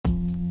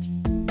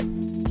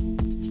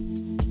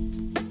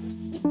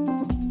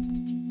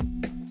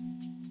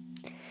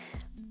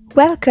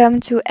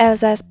Welcome to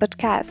ELSA's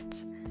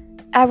podcast.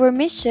 Our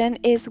mission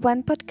is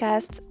one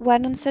podcast,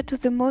 one answer to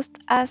the most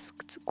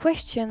asked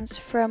questions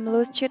from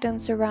law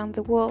students around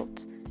the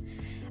world.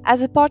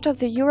 As a part of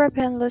the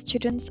European Law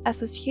Students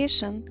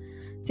Association,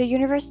 the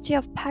University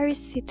of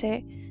Paris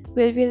Cité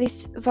will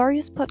release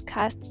various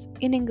podcasts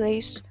in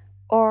English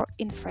or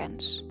in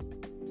French.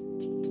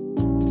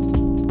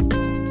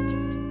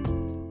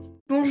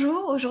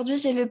 Bonjour, aujourd'hui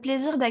j'ai le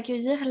plaisir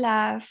d'accueillir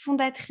la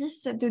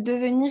fondatrice de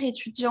Devenir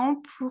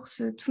Étudiant pour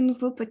ce tout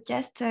nouveau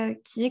podcast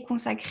qui est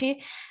consacré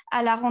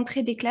à la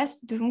rentrée des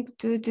classes de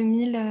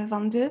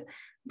 2022.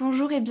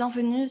 Bonjour et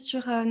bienvenue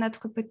sur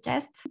notre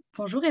podcast.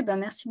 Bonjour et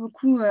merci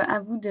beaucoup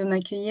à vous de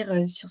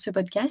m'accueillir sur ce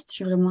podcast. Je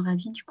suis vraiment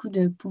ravie du coup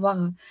de pouvoir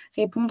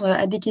répondre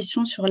à des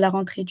questions sur la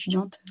rentrée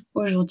étudiante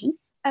aujourd'hui.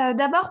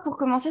 D'abord, pour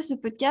commencer ce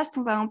podcast,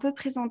 on va un peu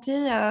présenter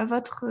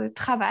votre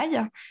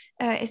travail.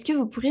 Est-ce que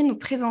vous pourriez nous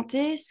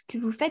présenter ce que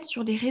vous faites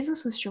sur les réseaux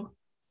sociaux ?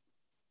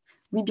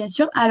 Oui, bien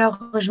sûr. Alors,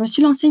 je me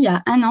suis lancée il y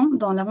a 1 an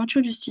dans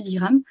l'aventure du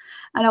Studigram.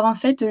 Alors, en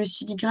fait, le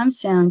Studigram,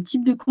 c'est un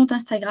type de compte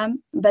Instagram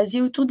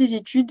basé autour des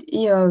études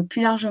et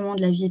plus largement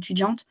de la vie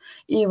étudiante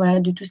et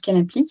voilà, de tout ce qu'elle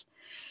implique.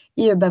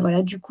 Et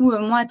voilà, du coup,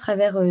 moi, à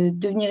travers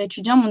Devenir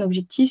étudiant, mon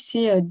objectif,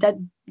 c'est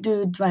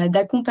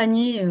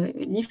d'accompagner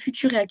les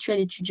futurs et actuels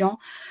étudiants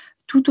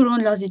tout au long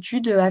de leurs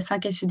études afin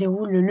qu'elles se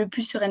déroulent le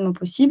plus sereinement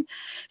possible.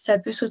 Ça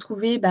peut se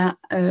retrouver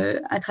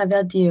à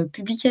travers des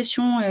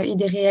publications et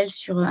des réels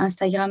sur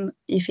Instagram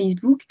et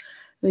Facebook,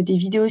 des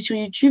vidéos sur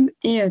YouTube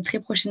et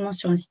très prochainement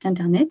sur un site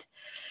internet.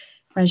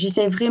 Voilà,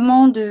 j'essaie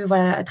vraiment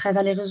à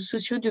travers les réseaux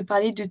sociaux, de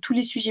parler de tous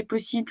les sujets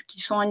possibles qui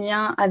sont en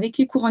lien avec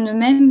les cours en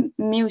eux-mêmes,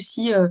 mais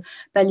aussi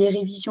les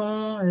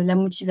révisions, la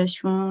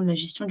motivation, la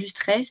gestion du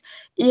stress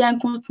et un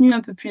contenu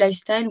un peu plus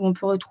lifestyle où on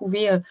peut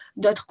retrouver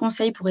d'autres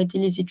conseils pour aider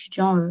les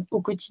étudiants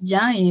au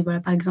quotidien et voilà,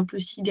 par exemple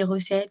aussi des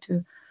recettes,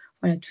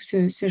 voilà, tout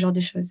ce genre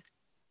de choses.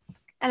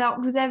 Alors,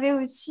 vous avez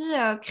aussi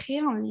créé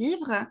un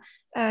livre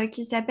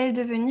qui s'appelle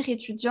Devenir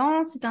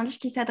étudiant. C'est un livre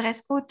qui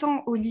s'adresse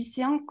autant aux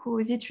lycéens qu'aux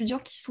étudiants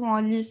qui sont en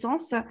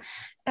licence.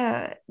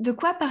 De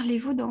quoi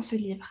parlez-vous dans ce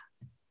livre ?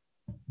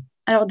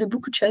 Alors, de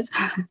beaucoup de choses.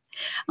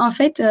 En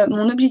fait,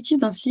 mon objectif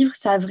dans ce livre,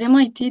 ça a vraiment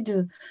été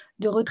de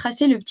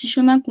retracer le petit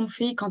chemin qu'on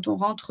fait quand on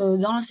rentre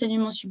dans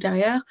l'enseignement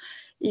supérieur.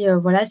 Et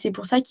voilà, c'est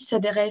pour ça qu'il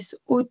s'adresse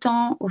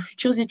autant aux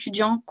futurs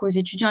étudiants qu'aux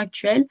étudiants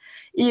actuels,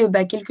 et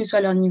quel que soit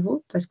leur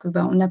niveau, parce que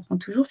on apprend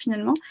toujours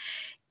finalement.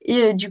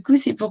 Et du coup,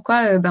 c'est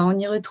pourquoi on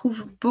y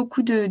retrouve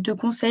beaucoup de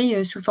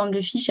conseils sous forme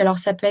de fiches. Alors,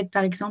 ça peut être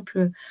par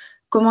exemple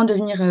comment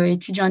devenir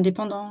étudiant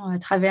indépendant à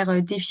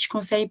travers des fiches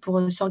conseils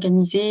pour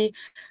s'organiser,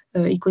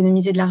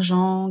 économiser de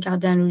l'argent,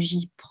 garder un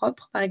logis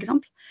propre, par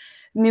exemple,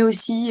 mais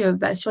aussi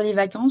sur les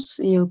vacances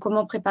et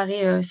comment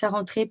préparer sa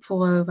rentrée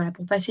pour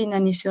passer une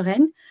année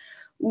sereine,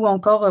 ou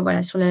encore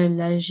sur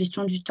la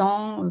gestion du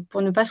temps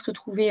pour ne pas se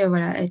retrouver,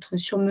 être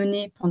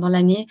surmené pendant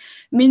l'année,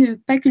 mais ne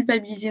pas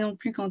culpabiliser non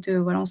plus quand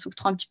on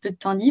s'octroie un petit peu de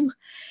temps libre.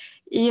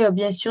 Et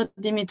bien sûr,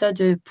 des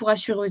méthodes pour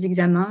assurer aux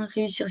examens,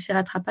 réussir ses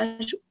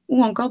rattrapages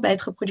ou encore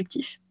être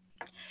productif.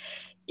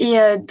 Et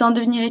dans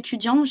Devenir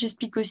étudiant,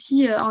 j'explique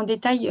aussi en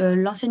détail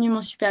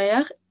l'enseignement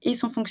supérieur et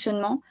son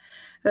fonctionnement,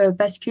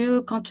 parce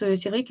que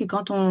c'est vrai que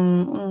quand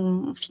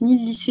on finit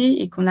le lycée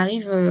et qu'on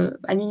arrive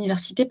à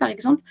l'université, par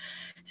exemple,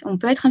 on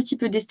peut être un petit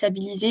peu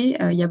déstabilisé.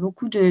 Il y a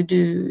beaucoup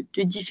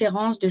de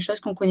différences, de choses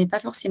qu'on ne connaît pas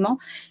forcément.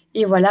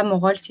 Et voilà, mon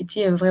rôle,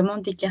 c'était vraiment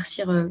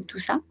d'éclaircir tout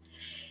ça.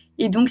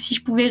 Et donc, si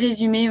je pouvais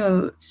résumer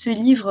ce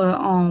livre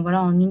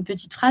en une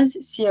petite phrase,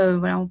 c'est,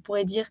 on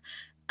pourrait dire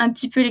un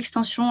petit peu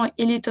l'extension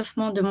et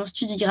l'étoffement de mon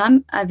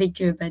Studigram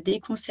avec des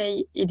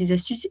conseils et des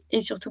astuces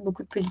et surtout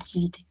beaucoup de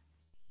positivité.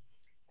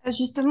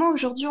 Justement,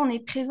 aujourd'hui, on est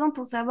présent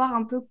pour savoir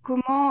un peu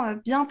comment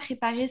bien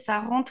préparer sa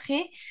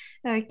rentrée.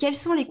 Quels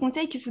sont les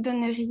conseils que vous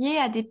donneriez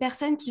à des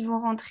personnes qui vont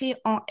rentrer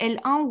en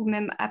L1 ou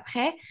même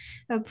après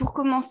pour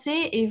commencer,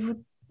 et vous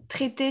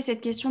traitez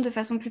cette question de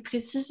façon plus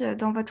précise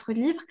dans votre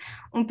livre,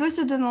 on peut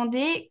se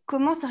demander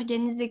comment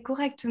s'organiser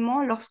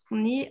correctement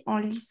lorsqu'on est en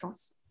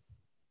licence.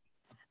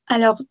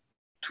 Alors,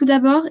 tout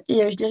d'abord,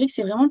 et je dirais que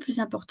c'est vraiment le plus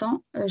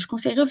important, je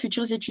conseillerais aux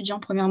futurs étudiants,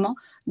 premièrement,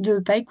 de ne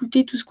pas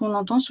écouter tout ce qu'on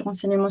entend sur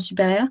l'enseignement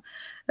supérieur,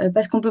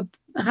 parce qu'on peut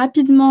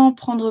rapidement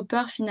prendre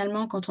peur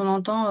finalement quand on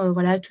entend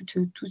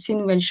toutes ces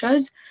nouvelles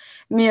choses.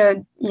 Mais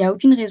il n'y a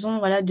aucune raison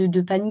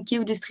de paniquer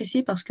ou de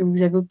stresser parce que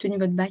vous avez obtenu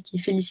votre bac et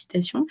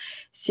félicitations.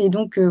 C'est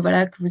donc que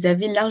vous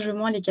avez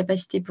largement les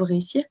capacités pour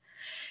réussir.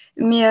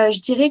 Mais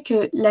je dirais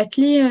que la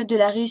clé de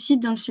la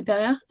réussite dans le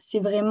supérieur, c'est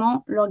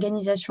vraiment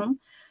l'organisation.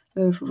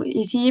 Faut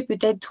essayer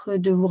peut-être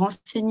de vous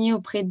renseigner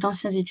auprès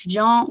d'anciens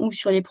étudiants ou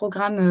sur les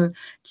programmes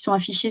qui sont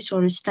affichés sur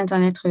le site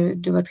internet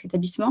de votre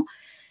établissement.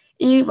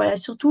 Et voilà,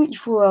 surtout, il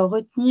faut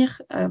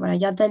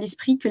garder à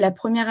l'esprit que la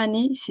première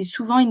année, c'est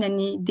souvent une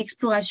année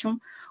d'exploration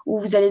où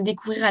vous allez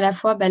découvrir à la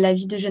fois la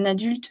vie de jeune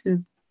adulte,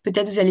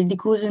 peut-être vous allez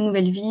découvrir une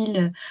nouvelle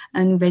ville,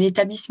 un nouvel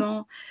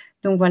établissement.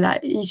 Donc voilà,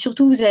 et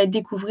surtout, vous allez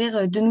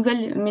découvrir de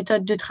nouvelles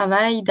méthodes de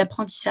travail,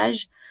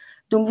 d'apprentissage.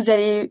 Donc, vous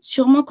allez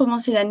sûrement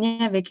commencer l'année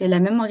avec la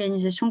même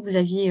organisation que vous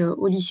aviez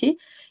au lycée.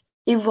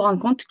 et vous vous rendez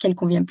compte qu'elle ne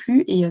convient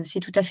plus et c'est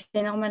tout à fait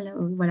normal.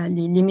 Voilà,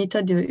 les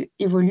méthodes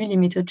évoluent, les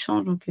méthodes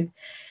changent, donc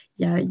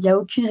il y a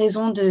aucune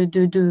raison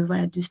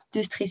voilà,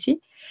 de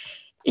stresser.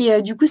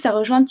 Et du coup, ça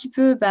rejoint un petit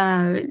peu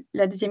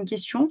la deuxième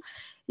question.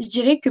 Je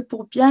dirais que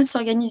pour bien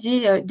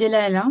s'organiser dès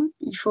la L1,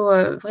 il faut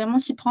vraiment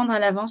s'y prendre à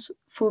l'avance.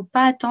 Il ne faut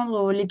pas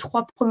attendre les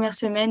 3 premières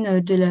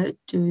semaines voilà,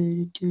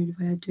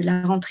 de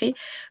la rentrée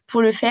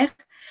pour le faire.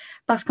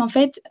 Parce qu'en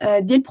fait,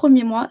 dès le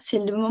premier mois, c'est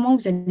le moment où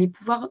vous allez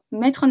pouvoir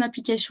mettre en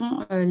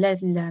application la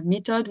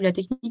méthode ou la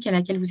technique à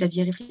laquelle vous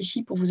aviez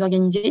réfléchi pour vous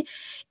organiser.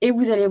 Et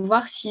vous allez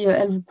voir si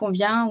elle vous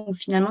convient ou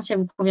finalement si elle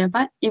ne vous convient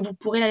pas. Et vous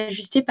pourrez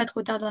l'ajuster pas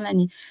trop tard dans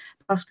l'année.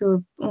 Parce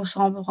qu'on ne se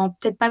rend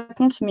peut-être pas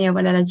compte, mais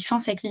voilà, la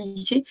différence avec le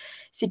lycée,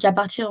 c'est qu'à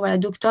partir voilà,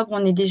 d'octobre,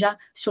 on est déjà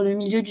sur le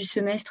milieu du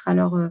semestre.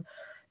 Alors,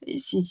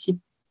 c'est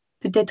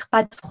peut-être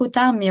pas trop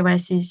tard, mais voilà,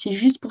 c'est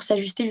juste pour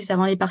s'ajuster juste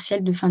avant les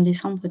partiels de fin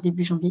décembre,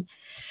 début janvier.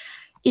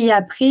 Et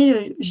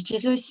après, je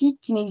dirais aussi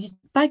qu'il n'existe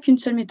pas qu'une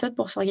seule méthode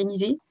pour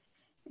s'organiser.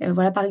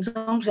 Voilà, par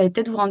exemple, vous allez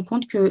peut-être vous rendre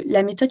compte que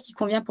la méthode qui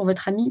convient pour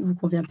votre ami ne vous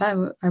convient pas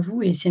à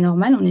vous, et c'est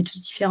normal, on est tous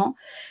différents.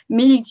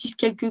 Mais il existe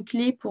quelques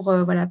clés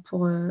voilà,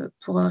 pour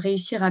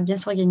réussir à bien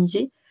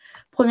s'organiser.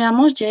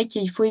 Premièrement, je dirais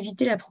qu'il faut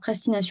éviter la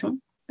procrastination.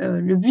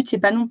 Le but, c'est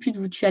pas non plus de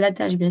vous tuer à la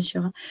tâche, bien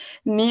sûr, hein,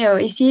 mais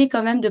essayez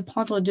quand même de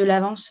prendre de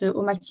l'avance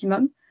au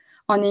maximum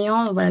en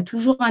ayant voilà,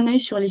 toujours un œil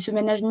sur les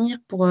semaines à venir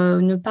pour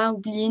ne pas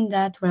oublier une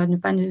date, voilà, ne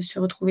pas se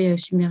retrouver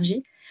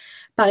submergé.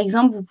 Par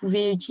exemple, vous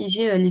pouvez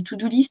utiliser les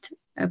to-do list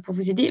pour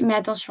vous aider. Mais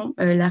attention,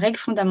 la règle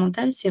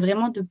fondamentale, c'est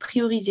vraiment de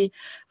prioriser.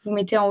 Vous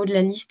mettez en haut de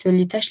la liste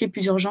les tâches les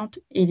plus urgentes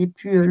et les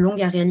plus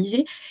longues à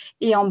réaliser,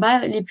 et en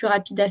bas, les plus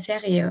rapides à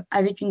faire et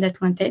avec une date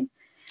lointaine.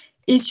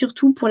 Et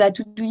surtout, pour la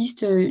to-do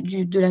list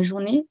de la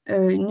journée,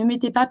 ne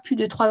mettez pas plus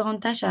de 3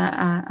 grandes tâches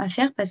à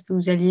faire parce que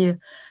vous allez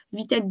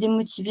vite être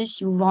démotivé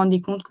si vous vous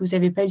rendez compte que vous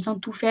n'avez pas eu le temps de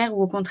tout faire,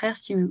 ou au contraire,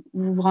 si vous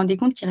vous rendez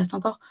compte qu'il reste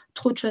encore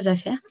trop de choses à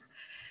faire.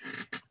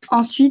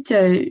 Ensuite,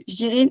 je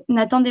dirais,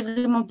 n'attendez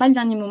vraiment pas le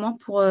dernier moment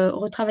pour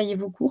retravailler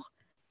vos cours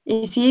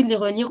et essayez de les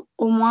relire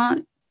au moins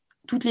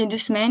toutes les 2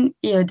 semaines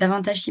et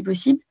davantage si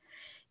possible.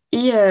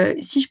 Et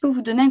si je peux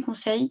vous donner un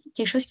conseil,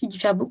 quelque chose qui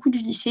diffère beaucoup du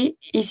lycée,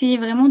 essayez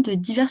vraiment de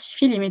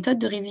diversifier les méthodes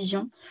de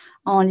révision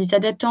en les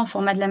adaptant au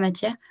format de la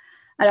matière.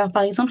 Alors,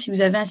 par exemple, si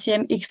vous avez un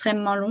CM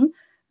extrêmement long,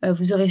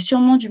 vous aurez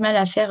sûrement du mal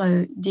à faire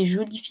des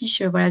jolies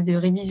fiches voilà, de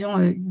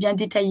révision bien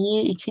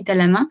détaillées, écrites à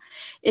la main.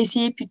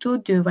 Essayez plutôt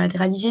voilà, de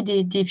réaliser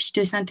des fiches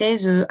de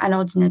synthèse à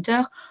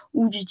l'ordinateur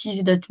ou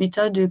d'utiliser d'autres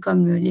méthodes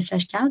comme les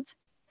flashcards.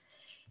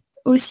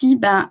 Aussi,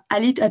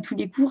 aller à tous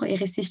les cours et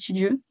rester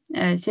studieux.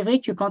 C'est vrai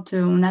que quand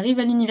on arrive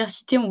à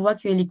l'université, on voit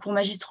que les cours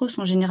magistraux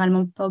sont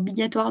généralement pas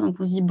obligatoires. Donc,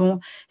 on se dit, bon,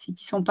 c'est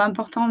qu'ils sont pas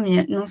importants,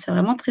 mais non, c'est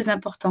vraiment très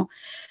important.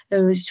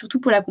 Surtout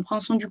pour la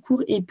compréhension du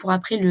cours et pour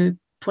après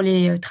pour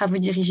les travaux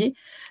dirigés.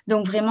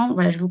 Donc, vraiment,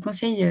 voilà, je vous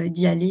conseille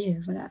d'y aller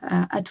voilà,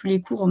 à tous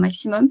les cours au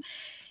maximum.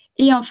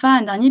 Et enfin,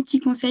 un dernier petit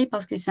conseil,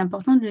 parce que c'est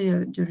important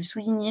de le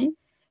souligner,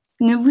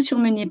 ne vous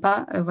surmenez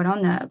pas.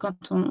 Voilà, quand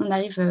on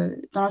arrive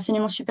dans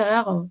l'enseignement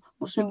supérieur,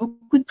 on se met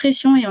beaucoup de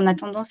pression et on a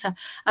tendance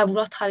à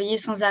vouloir travailler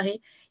sans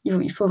arrêt.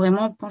 Il faut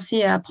vraiment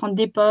penser à prendre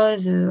des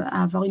pauses,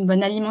 à avoir une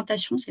bonne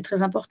alimentation, c'est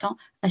très important,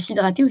 à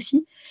s'hydrater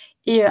aussi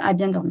et à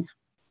bien dormir.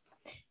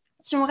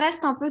 Si on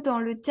reste un peu dans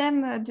le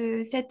thème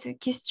de cette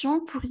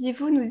question,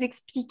 pourriez-vous nous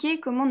expliquer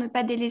comment ne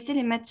pas délaisser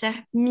les matières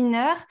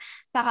mineures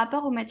par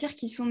rapport aux matières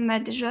qui sont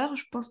majeures?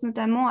 Je pense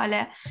notamment à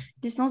la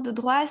licence de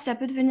droit. Ça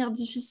peut devenir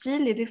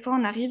difficile et des fois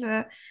on arrive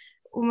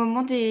au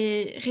moment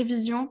des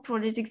révisions pour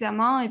les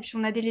examens et puis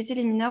on a délaissé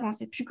les mineurs, on ne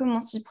sait plus comment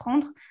s'y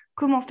prendre.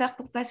 Comment faire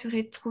pour ne pas se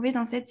retrouver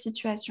dans cette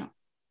situation?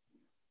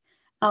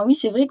 Alors oui,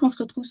 c'est vrai qu'on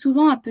se retrouve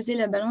souvent à peser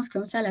la balance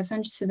comme ça à la fin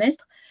du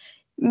semestre.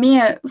 Mais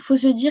il faut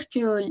se dire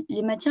que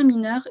les matières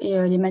mineures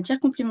et les matières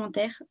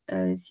complémentaires,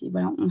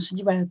 voilà, on se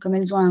dit, voilà, comme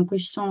elles ont un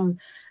coefficient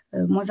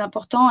moins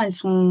important,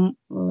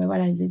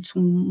 voilà, elles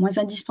sont moins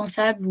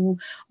indispensables ou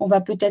on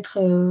va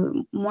peut-être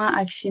moins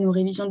axer nos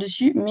révisions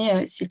dessus,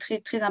 mais c'est très,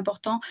 très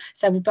important.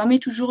 Ça vous permet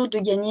toujours de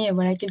gagner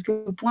voilà,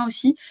 quelques points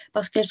aussi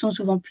parce qu'elles sont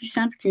souvent plus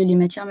simples que les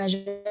matières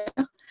majeures.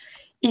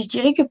 Et je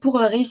dirais que pour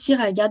réussir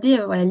à garder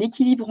voilà,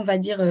 l'équilibre, on va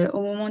dire, au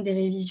moment des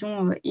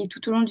révisions et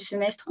tout au long du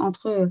semestre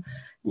entre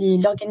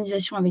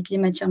l'organisation avec les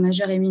matières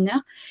majeures et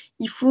mineures,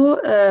 il faut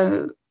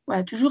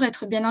voilà, toujours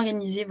être bien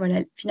organisé.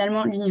 Voilà.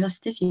 Finalement,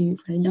 l'université,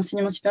 voilà,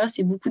 l'enseignement supérieur,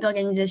 c'est beaucoup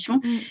d'organisation.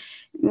 Mm.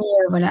 Mais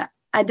voilà,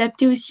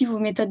 adapter aussi vos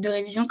méthodes de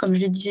révision, comme je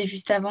le disais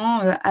juste avant,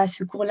 à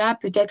ce cours-là,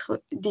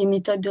 peut-être des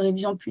méthodes de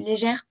révision plus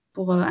légères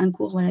pour un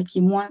cours voilà, qui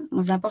est moins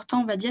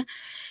important, on va dire.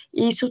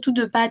 Et surtout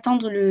de ne pas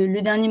attendre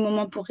le dernier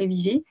moment pour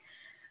réviser.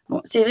 Bon,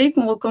 c'est vrai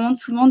qu'on recommande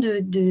souvent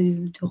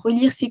de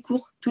relire ses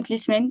cours toutes les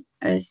semaines.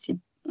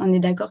 On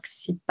est d'accord que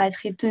c'est pas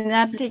très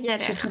tenable, C'est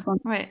surtout galère, quand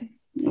ouais.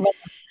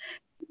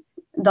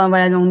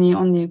 voilà,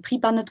 on est pris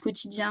par notre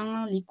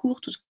quotidien, les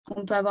cours, tout ce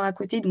qu'on peut avoir à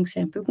côté, donc c'est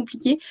un peu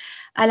compliqué.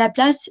 À la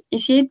place,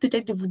 essayez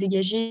peut-être de vous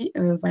dégager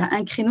voilà,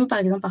 un créneau, par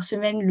exemple, par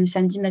semaine, le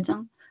samedi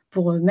matin,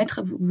 pour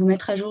vous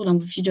mettre à jour dans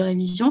vos fiches de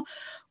révision,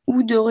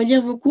 ou de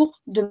relire vos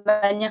cours de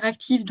manière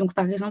active, donc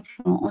par exemple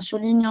en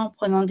surlignant, en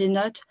prenant des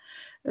notes,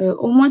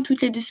 au moins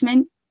toutes les 2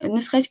 semaines, ne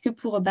serait-ce que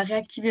pour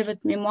réactiver votre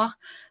mémoire,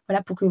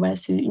 voilà, pour que voilà,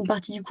 une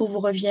partie du cours vous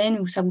revienne,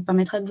 ou ça vous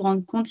permettra de vous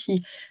rendre compte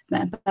si,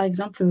 par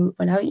exemple,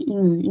 voilà,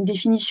 une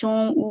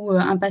définition ou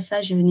un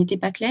passage n'était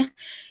pas clair.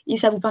 Et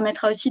ça vous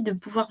permettra aussi de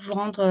pouvoir vous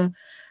rendre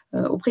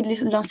auprès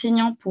de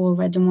l'enseignant pour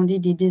voilà, demander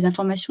des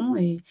informations.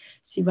 Et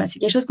c'est voilà,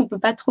 quelque chose qu'on ne peut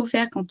pas trop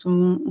faire quand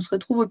on se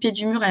retrouve au pied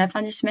du mur à la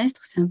fin du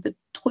semestre. C'est un peu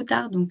trop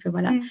tard, donc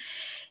voilà. Mm.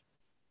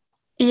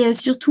 Et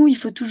surtout, il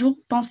faut toujours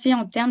penser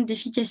en termes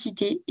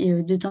d'efficacité et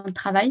de temps de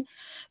travail.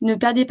 Ne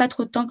perdez pas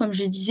trop de temps, comme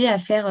je disais, à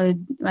faire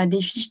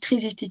des fiches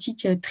très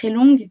esthétiques, très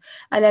longues.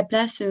 À la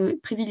place,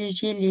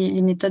 privilégiez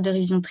les méthodes de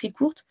révision très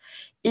courtes.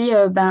 Et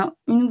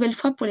une nouvelle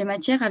fois, pour les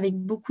matières avec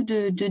beaucoup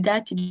de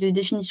dates et de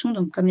définitions,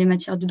 donc comme les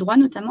matières de droit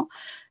notamment,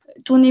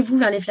 tournez-vous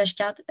vers les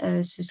flashcards.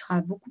 Ce sera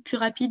beaucoup plus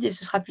rapide et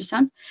ce sera plus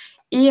simple.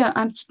 Et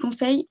un petit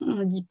conseil, on ne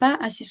le dit pas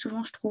assez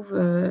souvent, je trouve,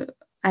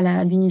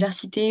 à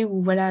l'université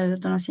ou voilà,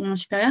 dans l'enseignement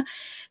supérieur,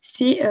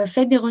 c'est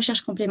faites des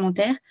recherches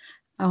complémentaires.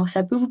 Alors,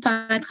 ça peut vous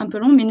paraître un peu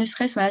long, mais ne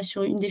serait-ce voilà,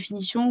 sur une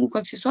définition ou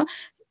quoi que ce soit,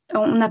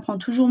 on apprend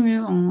toujours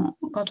mieux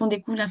quand on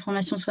découvre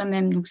l'information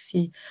soi-même. Donc,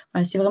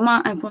 voilà, c'est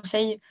vraiment un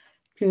conseil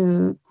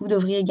que vous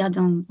devriez garder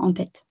en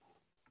tête.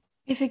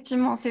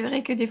 Effectivement, c'est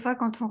vrai que des fois,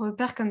 quand on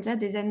repère comme ça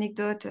des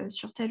anecdotes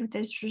sur tel ou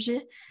tel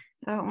sujet,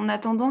 on a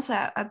tendance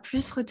à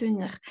plus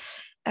retenir.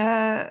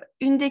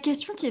 Une des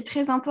questions qui est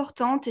très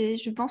importante, et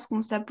je pense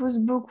qu'on se la pose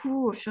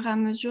beaucoup au fur et à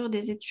mesure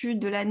des études,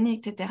 de l'année,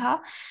 etc.,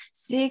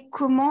 c'est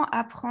comment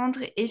apprendre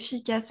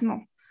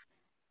efficacement.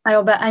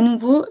 Alors, à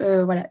nouveau,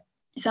 voilà,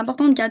 c'est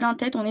important de garder en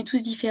tête, on est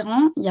tous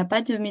différents, il n'y a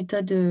pas de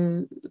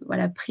méthode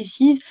voilà,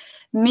 précise,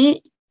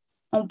 mais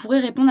on pourrait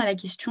répondre à la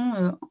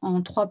question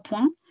en 3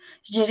 points.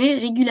 Je dirais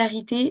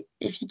régularité,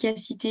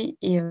 efficacité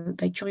et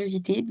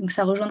curiosité. Donc,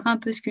 ça rejoindra un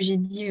peu ce que j'ai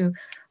dit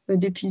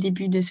depuis le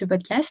début de ce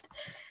podcast.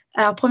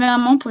 Alors,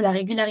 premièrement, pour la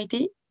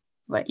régularité,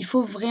 voilà, il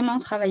faut vraiment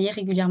travailler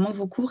régulièrement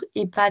vos cours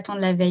et pas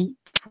attendre la veille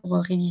pour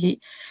réviser.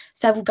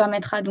 Ça vous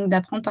permettra donc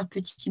d'apprendre par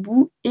petits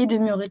bouts et de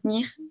mieux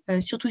retenir,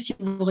 surtout si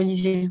vous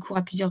relisez le cours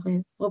à plusieurs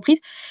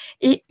reprises.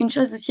 Et une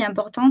chose aussi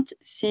importante,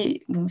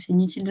 c'est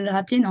inutile de le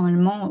rappeler,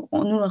 normalement,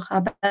 on nous le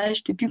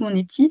rabâche depuis qu'on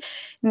est petit,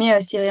 mais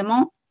c'est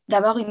vraiment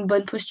d'avoir une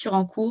bonne posture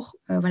en cours,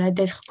 voilà,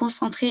 d'être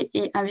concentré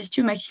et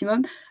investi au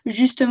maximum,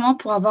 justement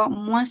pour avoir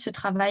moins ce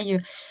travail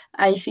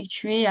à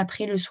effectuer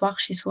après le soir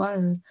chez soi,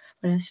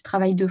 voilà, ce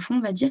travail de fond,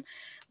 on va dire.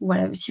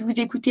 Voilà, si vous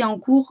écoutez en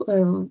cours,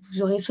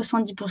 vous aurez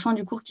 70%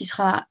 du cours qui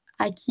sera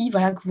acquis,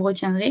 voilà, que vous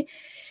retiendrez.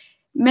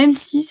 Même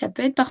si ça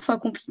peut être parfois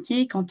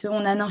compliqué, quand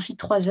on a un amphi de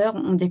 3 heures,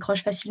 on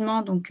décroche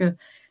facilement. Donc,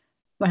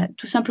 voilà,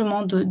 tout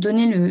simplement de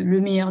donner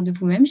le meilleur de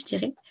vous-même, je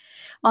dirais.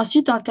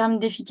 Ensuite, en termes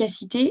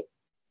d'efficacité,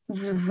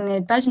 vous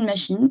n'êtes pas une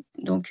machine.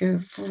 Donc, il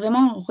faut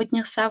vraiment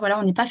retenir ça. Voilà,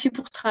 on n'est pas fait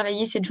pour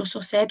travailler 7 jours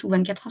sur 7 ou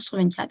 24 heures sur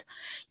 24.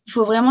 Il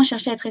faut vraiment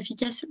chercher à être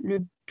efficace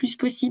le plus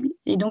possible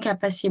et donc à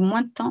passer le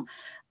moins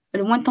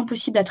de temps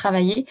possible à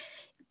travailler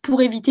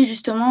pour éviter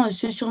justement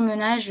ce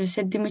surmenage,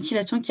 cette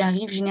démotivation qui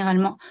arrive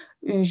généralement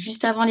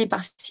juste avant les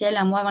partiels,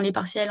 un mois avant les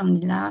partiels, on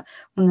est là,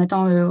 on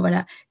attend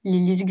voilà,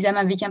 les examens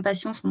avec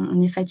impatience, on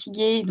est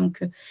fatigué,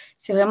 donc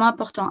c'est vraiment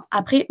important.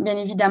 Après, bien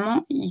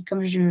évidemment,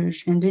 comme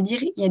je viens de le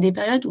dire, il y a des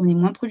périodes où on est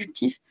moins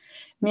productif,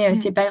 mais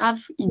c'est pas grave,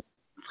 il ne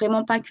faut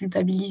vraiment pas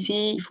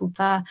culpabiliser, il ne faut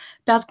pas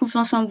perdre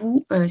confiance en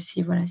vous,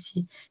 voilà,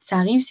 ça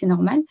arrive, c'est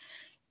normal.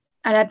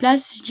 À la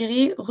place, je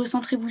dirais,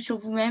 recentrez-vous sur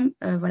vous-même.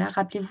 Voilà,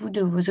 rappelez-vous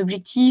de vos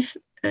objectifs,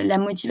 la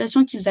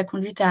motivation qui vous a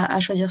conduite à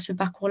choisir ce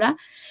parcours-là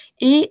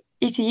et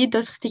essayez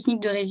d'autres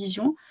techniques de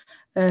révision.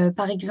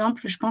 Par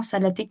exemple, je pense à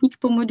la technique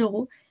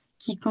Pomodoro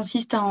qui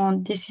consiste en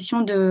des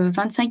sessions de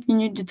 25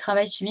 minutes de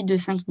travail suivies de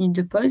 5 minutes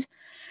de pause.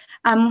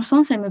 À mon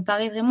sens, elle me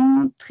paraît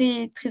vraiment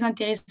très, très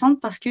intéressante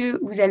parce que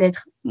vous allez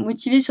être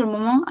motivé sur le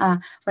moment à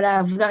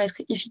vouloir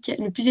être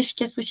le plus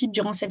efficace possible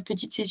durant cette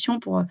petite session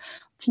pour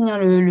finir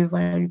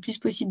voilà, le plus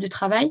possible de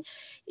travail.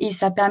 Et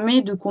ça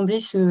permet de combler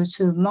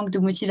ce manque de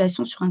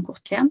motivation sur un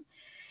court terme.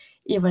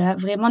 Et voilà,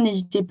 vraiment,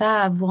 n'hésitez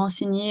pas à vous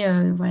renseigner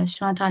voilà,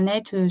 sur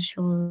Internet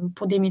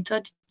pour des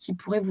méthodes qui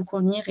pourraient vous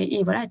convenir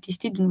et voilà, à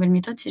tester de nouvelles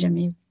méthodes si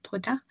jamais trop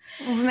tard.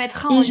 On vous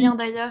mettra en Et je lien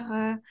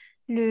d'ailleurs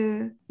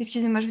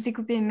Excusez-moi, je vous ai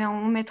coupé, mais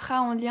on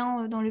mettra en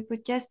lien dans le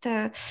podcast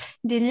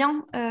des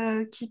liens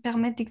qui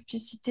permettent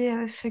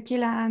d'expliciter ce qu'est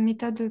la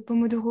méthode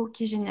Pomodoro,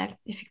 qui est géniale,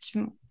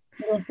 effectivement.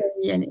 Bien sûr,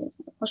 oui,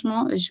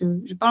 franchement,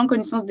 je parle en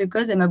connaissance de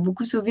cause. Elle m'a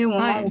beaucoup sauvée au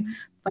moment Ouais. où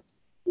voilà,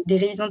 des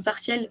révisions de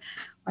partiel,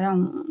 voilà,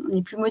 on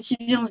est plus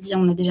motivé. On se dit,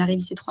 on a déjà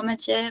révisé 3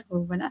 matières.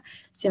 Voilà,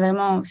 c'est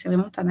vraiment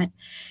pas mal.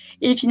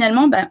 Et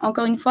finalement,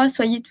 encore une fois,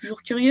 soyez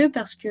toujours curieux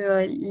parce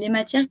que les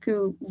matières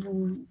qu'on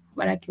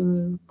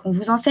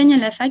vous enseigne à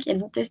la fac, elles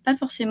ne vous plaisent pas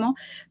forcément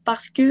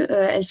parce que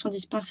elles sont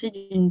dispensées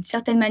d'une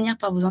certaine manière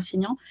par vos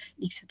enseignants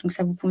et que donc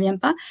ça ne vous convient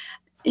pas.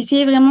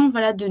 Essayez vraiment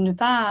voilà, de ne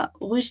pas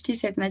rejeter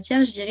cette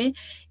matière, je dirais,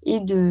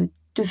 et de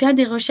faire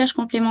des recherches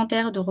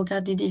complémentaires, de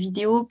regarder des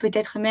vidéos,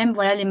 peut-être même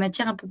voilà, les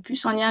matières un peu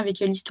plus en lien avec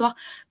l'histoire,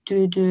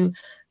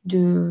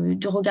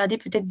 de regarder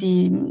peut-être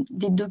des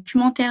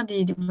documentaires,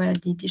 voilà,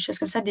 des choses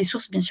comme ça, des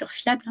sources bien sûr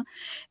fiables, hein,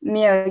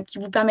 mais qui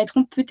vous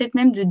permettront peut-être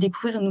même de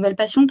découvrir une nouvelle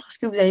passion parce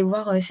que vous allez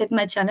voir cette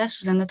matière-là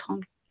sous un autre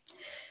angle.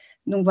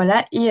 Donc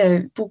voilà, et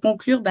pour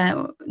conclure,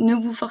 ne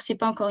vous forcez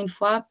pas encore une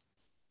fois.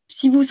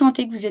 Si vous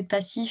sentez que vous êtes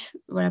passif,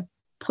 voilà,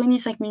 prenez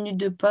 5 minutes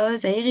de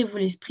pause, aérez-vous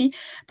l'esprit,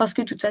 parce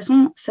que de toute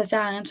façon, ça ne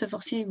sert à rien de se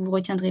forcer, vous ne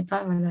retiendrez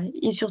pas. Voilà.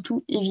 Et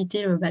surtout,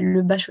 évitez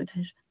le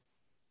bachotage.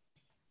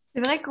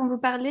 C'est vrai qu'on vous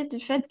parlait du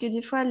fait que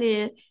des fois,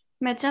 les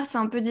matières, c'est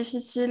un peu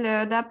difficile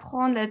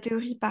d'apprendre. La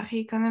théorie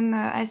paraît quand même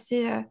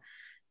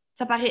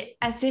ça paraît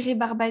assez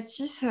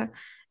rébarbatif.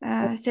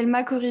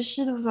 Selma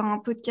Koreshi, dans un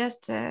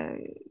podcast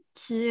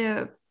qui est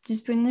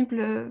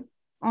disponible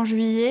en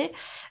juillet,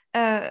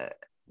 euh,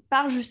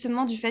 parle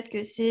justement du fait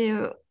que c'est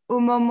au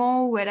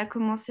moment où elle a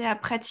commencé à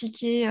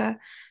pratiquer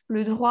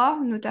le droit,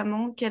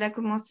 notamment, qu'elle a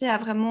commencé à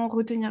vraiment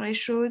retenir les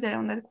choses, elle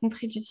en a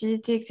compris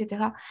l'utilité,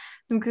 etc.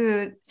 Donc,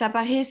 ça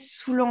paraît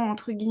saoulant,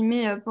 entre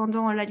guillemets,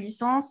 pendant la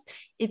licence.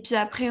 Et puis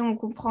après, on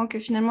comprend que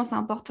finalement, c'est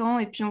important.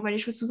 Et puis, on voit les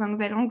choses sous un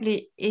nouvel angle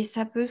et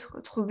ça peut se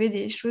retrouver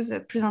des choses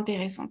plus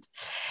intéressantes.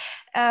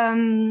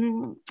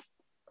 Euh,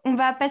 on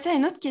va passer à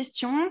une autre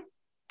question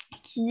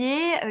qui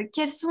est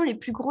quelles sont les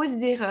plus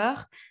grosses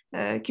erreurs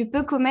que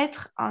peut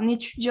commettre un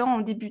étudiant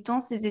en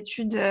débutant ses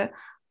études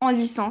en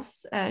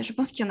licence. Je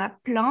pense qu'il y en a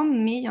plein,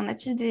 mais y en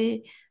a-t-il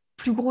des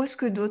plus grosses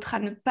que d'autres à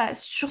ne pas,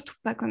 surtout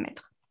pas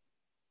commettre?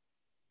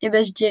 Et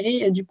je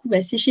dirais, du coup,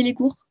 sécher les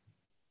cours.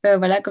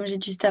 Voilà, comme j'ai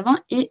dit juste avant,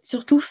 et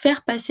surtout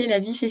faire passer la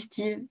vie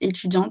festive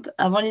étudiante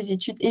avant les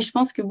études. Et je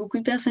pense que beaucoup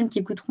de personnes qui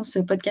écouteront ce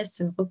podcast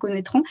se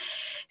reconnaîtront.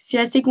 C'est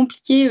assez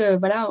compliqué.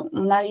 Voilà,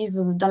 on arrive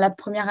dans la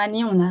première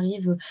année, on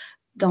arrive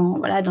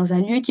dans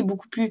un lieu qui est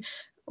beaucoup plus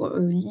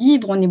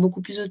libre, on est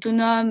beaucoup plus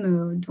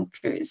autonome. Donc,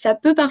 ça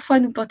peut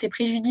parfois nous porter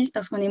préjudice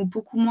parce qu'on est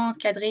beaucoup moins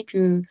encadré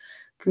que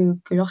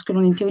lorsque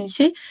l'on était au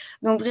lycée.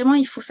 Donc, vraiment,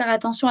 il faut faire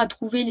attention à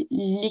trouver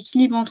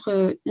l'équilibre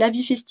entre la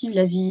vie festive,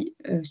 la vie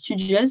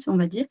studieuse, on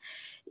va dire.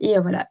 Et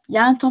voilà, il y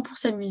a un temps pour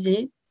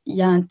s'amuser, il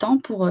y a un temps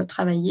pour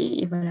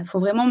travailler. Et voilà, il faut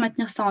vraiment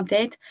maintenir ça en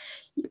tête.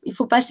 Il ne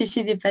faut pas se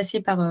laisser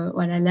dépasser par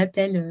voilà,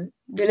 l'appel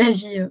de la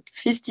vie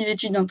festive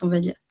étudiante, on va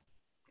dire.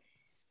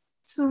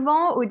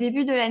 Souvent, au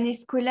début de l'année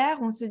scolaire,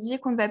 on se dit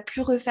qu'on ne va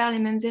plus refaire les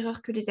mêmes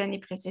erreurs que les années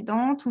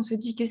précédentes. On se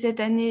dit que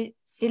cette année,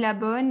 c'est la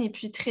bonne, et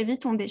puis très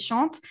vite, on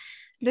déchante.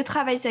 Le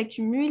travail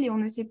s'accumule et on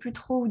ne sait plus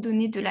trop où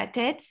donner de la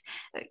tête.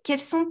 Quelles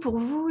sont pour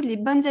vous les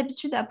bonnes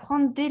habitudes à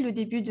prendre dès le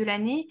début de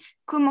l'année?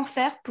 Comment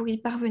faire pour y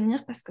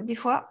parvenir? Parce que des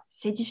fois,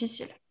 c'est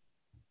difficile.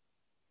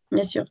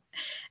 Bien sûr.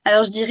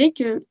 Alors, je dirais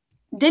que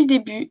dès le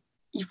début,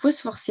 il faut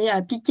se forcer à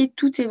appliquer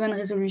toutes ces bonnes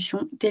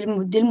résolutions dès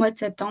le mois de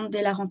septembre,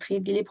 dès la rentrée,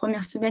 dès les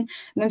premières semaines,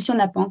 même si on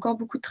n'a pas encore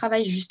beaucoup de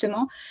travail,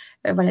 justement.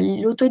 Voilà,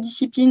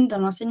 l'autodiscipline dans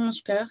l'enseignement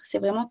supérieur, c'est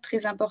vraiment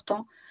très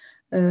important.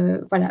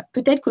 Voilà,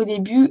 peut-être qu'au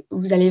début,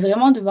 vous allez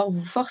vraiment devoir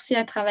vous forcer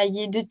à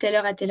travailler de telle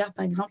heure à telle heure,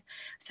 par exemple.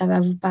 Ça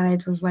va vous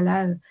paraître,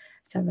 voilà,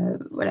 ça va,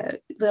 voilà,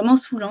 vraiment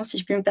saoulant, si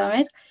je peux me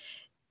permettre.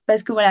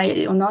 Parce que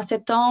voilà, on est en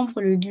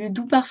septembre, le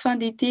doux parfum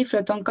d'été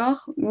flotte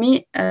encore,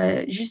 mais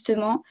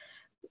justement,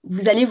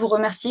 vous allez vous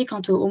remercier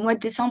quand au mois de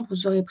décembre,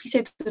 vous aurez pris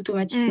cet Mm.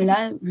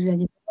 automatisme-là, vous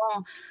allez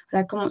vraiment,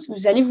 voilà,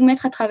 vous allez vous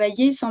mettre à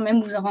travailler sans même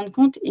vous en rendre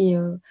compte. Et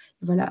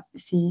voilà,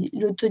 c'est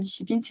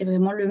l'autodiscipline, c'est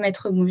vraiment le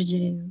maître mot, je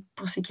dirais,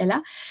 pour ce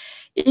cas-là.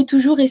 Et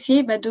toujours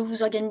essayer de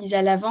vous organiser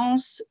à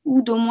l'avance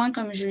ou d'au moins,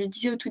 comme je le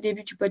disais au tout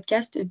début du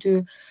podcast,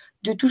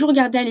 de toujours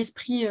garder à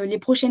l'esprit les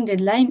prochaines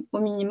deadlines au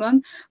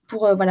minimum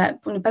voilà,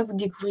 pour ne pas que vous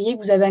découvriez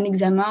que vous avez un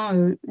examen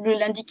le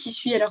lundi qui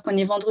suit alors qu'on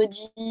est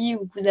vendredi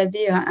ou que vous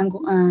avez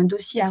un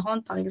dossier à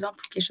rendre, par exemple,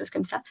 ou quelque chose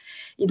comme ça.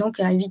 Et donc,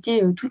 à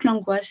éviter toute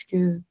l'angoisse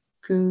que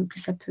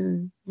ça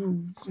peut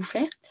vous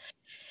faire.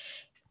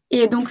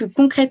 Et donc,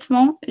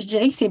 concrètement, je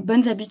dirais que ces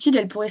bonnes habitudes,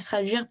 elles pourraient se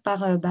traduire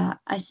par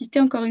assister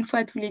encore une fois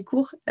à tous les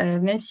cours,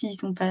 même s'ils ne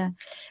sont pas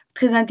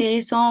très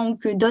intéressants ou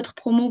que d'autres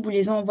promos vous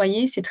les ont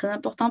envoyés. C'est très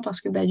important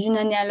parce que d'une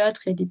année à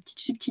l'autre, il y a des petites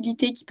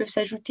subtilités qui peuvent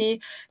s'ajouter.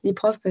 Les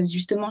profs peuvent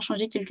justement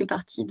changer quelques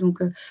parties.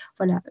 Donc,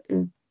 voilà,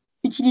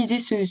 utilisez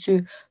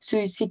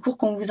ces cours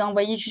qu'on vous a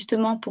envoyés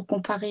justement pour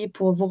comparer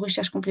pour vos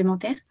recherches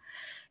complémentaires.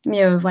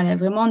 Mais voilà,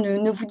 vraiment,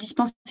 ne vous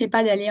dispensez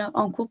pas d'aller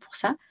en cours pour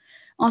ça.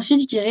 Ensuite,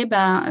 je dirais,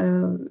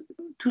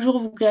 toujours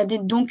vous garder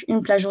donc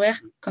une plage horaire,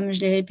 comme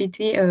je l'ai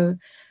répété,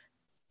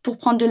 pour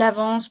prendre de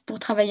l'avance, pour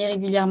travailler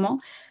régulièrement.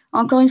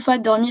 Encore une fois,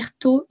 dormir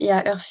tôt et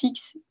à heure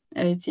fixe,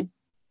 c'est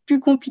plus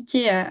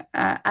compliqué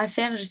à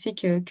faire, je sais,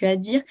 qu'à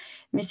dire,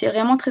 mais c'est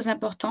vraiment très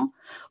important.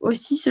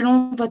 Aussi,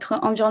 selon votre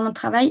environnement de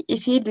travail,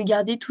 essayez de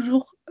garder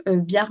toujours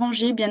bien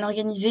rangé, bien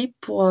organisé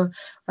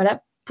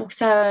voilà, pour que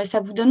ça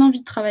vous donne envie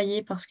de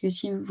travailler, parce que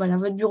si voilà,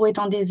 votre bureau est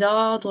en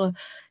désordre,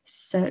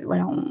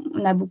 voilà,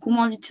 on a beaucoup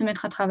moins envie de se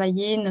mettre à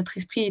travailler, notre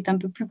esprit est un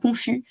peu plus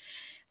confus.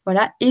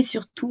 Voilà, et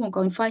surtout,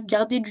 encore une fois,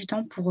 garder du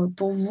temps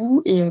pour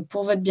vous et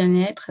pour votre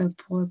bien-être,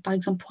 par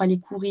exemple, pour aller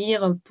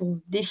courir, pour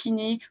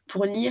dessiner,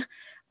 pour lire,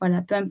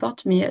 voilà, peu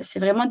importe, mais c'est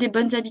vraiment des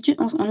bonnes habitudes.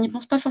 On n'y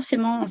pense pas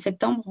forcément en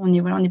septembre, on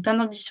est plein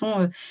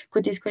d'ambitions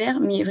côté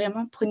scolaire, mais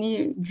vraiment,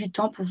 prenez du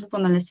temps pour vous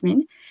pendant la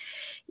semaine.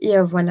 Et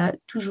voilà,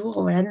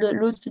 toujours voilà,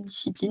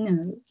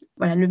 l'autodiscipline,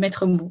 voilà, le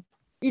maître mot.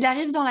 Il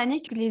arrive dans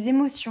l'année que les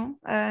émotions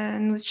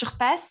nous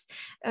surpassent.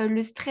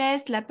 Le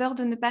stress, la peur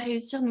de ne pas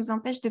réussir nous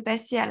empêche de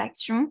passer à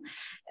l'action.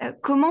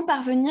 Comment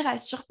parvenir à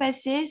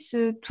surpasser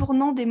ce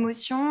tournant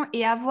d'émotions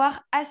et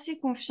avoir assez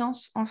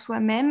confiance en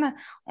soi-même,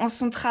 en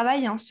son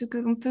travail et en ce que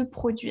l'on peut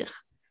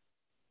produire?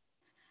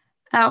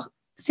 Alors,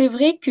 c'est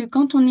vrai que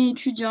quand on est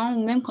étudiant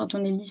ou même quand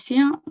on est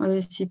lycéen,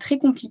 c'est très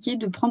compliqué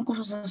de prendre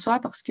confiance en soi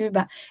parce que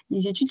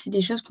les études, c'est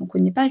des choses qu'on ne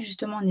connaît pas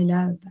justement. On est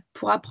là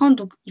pour apprendre.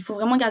 Donc, il faut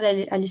vraiment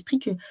garder à l'esprit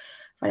que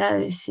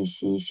voilà,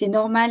 c'est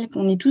normal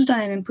qu'on est tous dans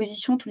la même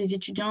position. Tous les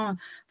étudiants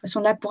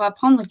sont là pour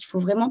apprendre. Donc, il ne faut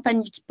vraiment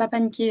pas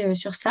paniquer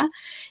sur ça.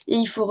 Et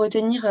il faut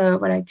retenir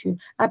voilà, que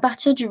à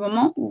partir du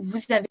moment où vous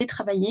avez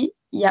travaillé,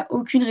 il n'y a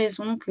aucune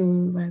raison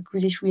voilà, que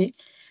vous échouez.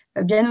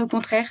 Bien au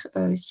contraire,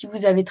 si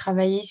vous avez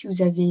travaillé,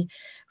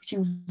 si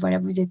vous, voilà,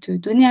 vous êtes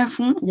donné à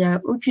fond, il n'y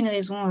a aucune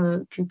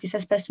raison que ça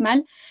se passe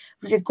mal.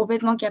 Vous êtes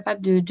complètement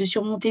capable de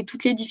surmonter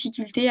toutes les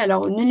difficultés.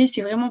 Alors, ne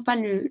laissez vraiment pas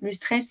le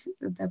stress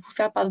vous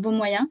faire perdre vos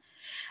moyens.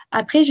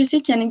 Après, je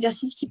sais qu'il y a un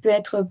exercice qui peut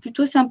être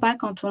plutôt sympa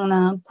quand on a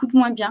un coup de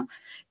moins bien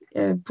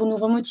pour nous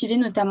remotiver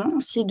notamment,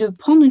 c'est de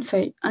prendre une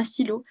feuille, un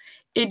stylo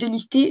et de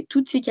lister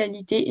toutes ses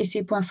qualités et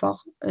ses points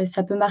forts.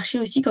 Ça peut marcher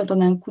aussi quand on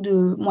a un coup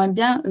de moins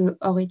bien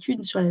hors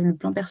études sur le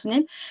plan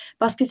personnel,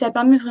 parce que ça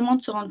permet vraiment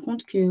de se rendre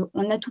compte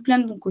qu'on a tout plein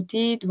de bons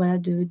côtés, voilà,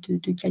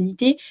 de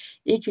qualités,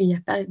 et qu'il n'y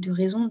a pas de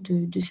raison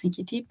de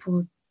s'inquiéter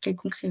pour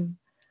quelconque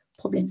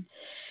problème.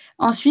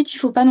 Ensuite, il ne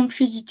faut pas non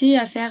plus hésiter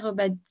à faire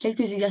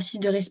quelques exercices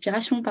de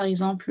respiration, par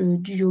exemple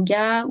du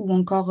yoga ou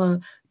encore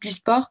du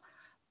sport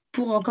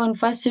pour, encore une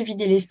fois, se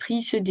vider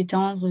l'esprit, se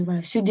détendre,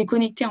 voilà, se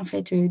déconnecter en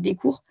fait des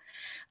cours.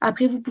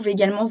 Après, vous pouvez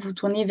également vous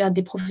tourner vers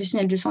des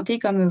professionnels de santé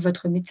comme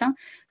votre médecin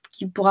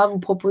qui pourra vous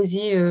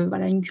proposer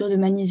voilà, une cure de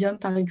magnésium,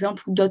 par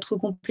exemple, ou d'autres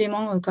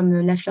compléments comme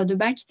la fleur de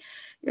Bach,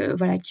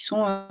 voilà, qui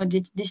sont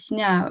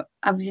destinés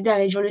à vous aider à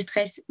réduire le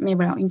stress. Mais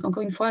voilà,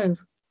 encore une fois,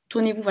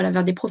 tournez-vous voilà,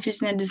 vers des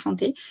professionnels de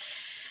santé.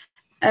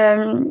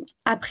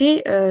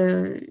 Après,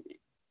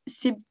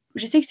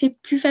 je sais que c'est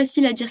plus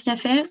facile à dire qu'à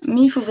faire,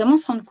 mais il faut vraiment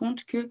se rendre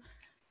compte que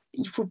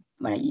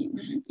voilà,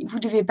 vous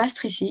ne devez pas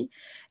stresser.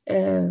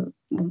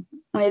 Bon,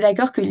 on est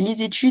d'accord que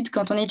les études,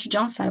 quand on est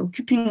étudiant, ça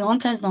occupe une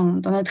grande place dans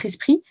notre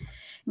esprit,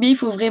 mais il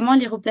faut vraiment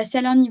les replacer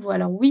à leur niveau.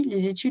 Alors oui,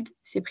 les études,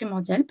 c'est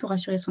primordial pour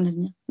assurer son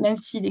avenir, même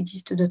s'il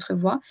existe d'autres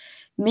voies,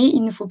 mais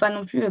il ne faut pas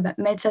non plus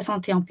mettre sa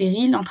santé en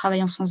péril en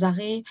travaillant sans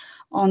arrêt,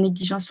 en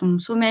négligeant son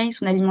sommeil,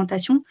 son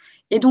alimentation,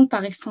 et donc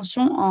par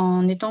extension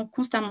en étant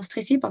constamment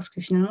stressé parce que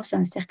finalement, c'est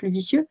un cercle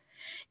vicieux.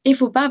 Et il ne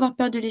faut pas avoir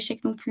peur de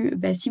l'échec non plus.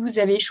 Si vous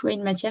avez échoué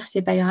une matière, ce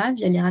n'est pas grave,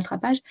 il y a les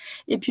rattrapages.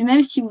 Et puis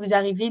même si vous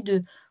arrivez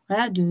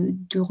voilà,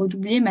 de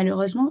redoubler,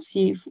 malheureusement,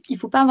 il ne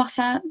faut pas avoir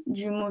ça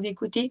du mauvais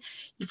côté.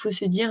 Il faut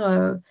se dire,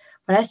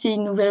 voilà, c'est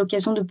une nouvelle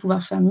occasion de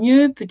pouvoir faire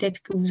mieux.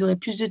 Peut-être que vous aurez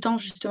plus de temps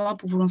justement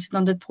pour vous lancer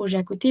dans d'autres projets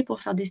à côté, pour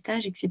faire des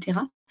stages, etc.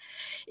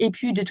 Et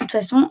puis de toute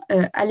façon,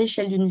 à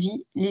l'échelle d'une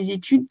vie, les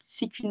études,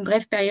 c'est qu'une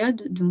brève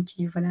période. Donc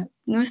voilà,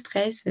 no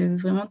stress,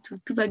 vraiment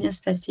tout va bien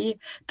se passer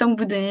tant que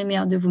vous donnez le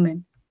meilleur de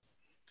vous-même.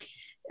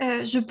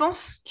 Je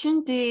pense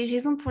qu'une des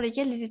raisons pour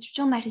lesquelles les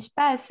étudiants n'arrivent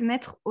pas à se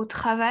mettre au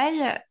travail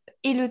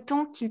est le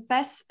temps qu'ils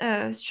passent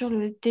sur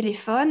le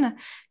téléphone,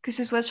 que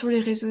ce soit sur les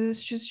réseaux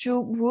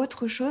sociaux ou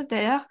autre chose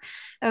d'ailleurs.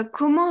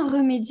 Comment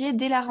remédier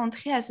dès la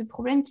rentrée à ce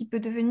problème qui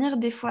peut devenir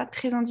des fois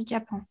très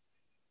handicapant?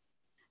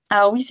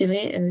 Alors oui, c'est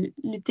vrai,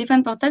 le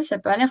téléphone portable, ça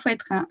peut à la fois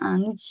être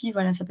un outil,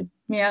 voilà, ça peut être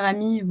meilleur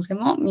ami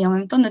vraiment, mais en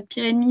même temps notre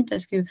pire ennemi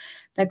parce que,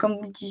 comme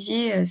vous le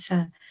disiez,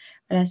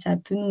 voilà, ça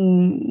peut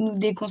nous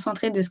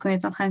déconcentrer de ce qu'on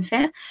est en train de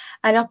faire.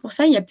 Alors pour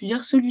ça, il y a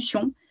plusieurs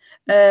solutions.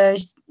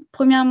 J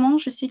Premièrement,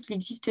 je sais qu'il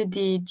existe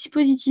des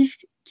dispositifs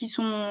qui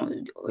sont,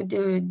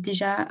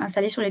 déjà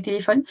installés sur les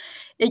téléphones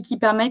et qui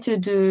permettent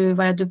de,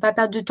 voilà, de pas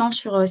perdre de temps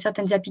sur,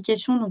 certaines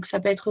applications. Donc ça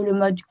peut être le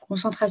mode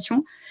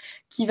concentration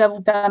qui va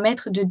vous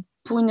permettre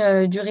pour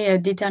une durée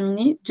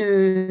déterminée,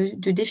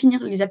 de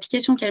définir les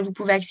applications auxquelles vous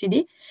pouvez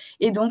accéder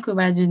et donc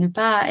voilà, de ne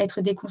pas être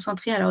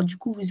déconcentré. Alors du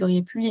coup, vous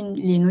n'auriez plus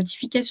les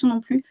notifications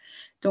non plus.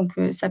 Donc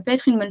ça peut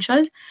être une bonne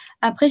chose.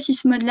 Après, si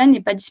ce mode-là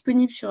n'est pas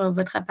disponible sur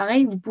votre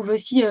appareil, vous pouvez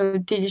aussi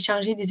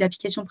télécharger des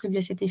applications prévues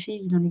à cet effet.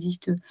 Il en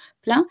existe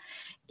plein.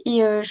 Et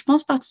je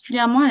pense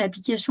particulièrement à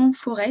l'application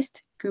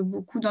Forest, que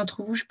beaucoup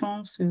d'entre vous, je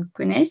pense,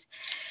 connaissent,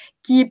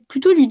 qui est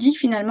plutôt ludique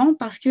finalement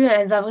parce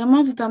qu'elle va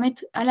vraiment vous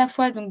permettre à la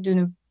fois donc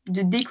de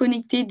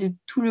déconnecter de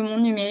tout le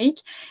monde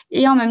numérique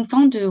et en même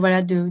temps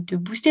voilà, de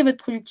booster votre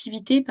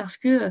productivité parce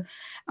que,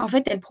 en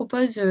fait, elle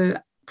propose,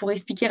 pour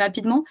expliquer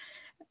rapidement,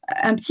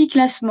 un petit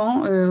classement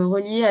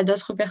relié à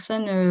d'autres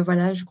personnes,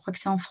 voilà, je crois que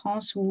c'est en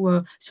France ou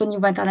sur le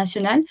niveau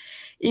international.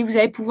 Et vous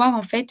allez pouvoir,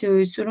 en fait,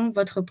 selon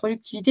votre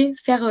productivité,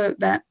 faire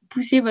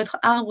pousser votre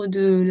arbre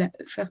de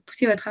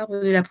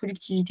la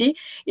productivité.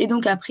 Et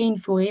donc, après, une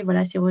forêt,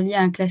 voilà, c'est relié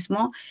à un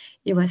classement.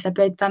 Et voilà, ça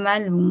peut être pas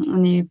mal.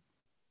 On est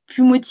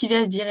plus motivés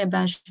à se dire,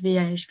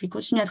 je vais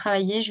continuer à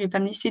travailler, je vais pas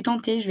me laisser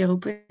tenter, je vais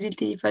reposer le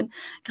téléphone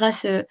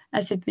grâce,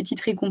 à cette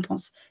petite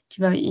récompense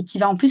qui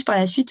va en plus par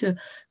la suite,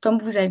 comme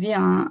vous avez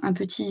un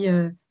petit,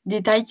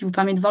 détail qui vous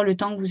permet de voir le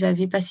temps que vous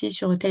avez passé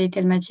sur telle et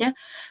telle matière,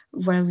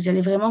 voilà, vous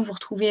allez vraiment vous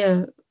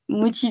retrouver,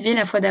 motivés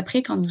la fois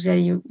d'après quand vous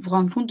allez vous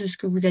rendre compte de ce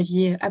que vous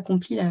aviez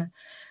accompli là,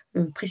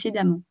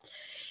 précédemment.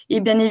 Et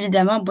bien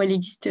évidemment, bon, il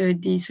existe,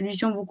 des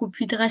solutions beaucoup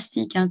plus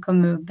drastiques, hein,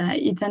 comme,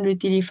 éteindre le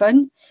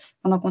téléphone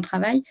pendant qu'on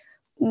travaille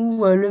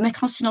ou, le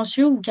mettre en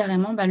silencieux ou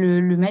carrément,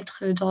 le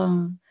mettre,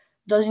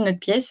 dans une autre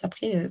pièce.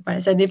 Après, voilà,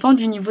 ça dépend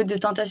du niveau de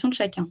tentation de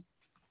chacun.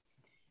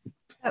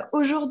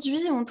 Aujourd'hui,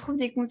 on trouve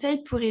des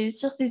conseils pour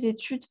réussir ses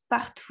études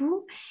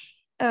partout.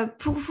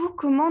 Pour vous,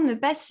 comment ne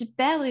pas s'y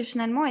perdre et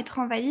finalement être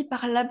envahi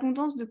par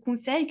l'abondance de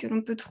conseils que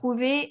l'on peut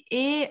trouver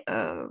et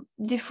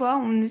des fois,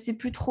 on ne sait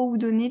plus trop où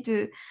donner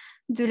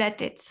de la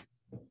tête.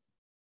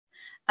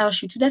 Alors je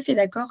suis tout à fait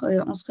d'accord,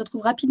 on se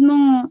retrouve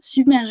rapidement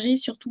submergé,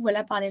 surtout,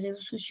 voilà, par les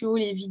réseaux sociaux,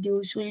 les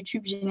vidéos sur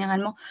YouTube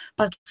généralement,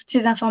 par toutes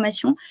ces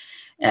informations.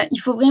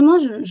 Il faut vraiment,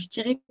 je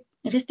dirais,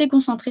 rester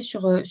concentré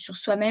sur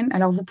soi-même.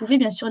 Alors vous pouvez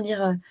bien sûr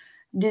lire,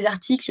 des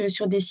articles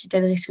sur des sites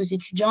adressés aux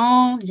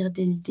étudiants, lire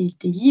des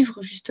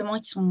livres justement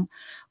qui sont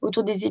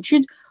autour des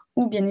études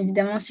ou bien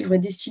évidemment suivre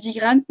des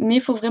studigrammes, mais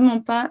il faut vraiment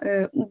pas,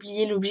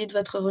 oublier l'objet de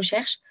votre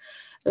recherche,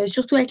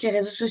 surtout avec les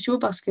réseaux sociaux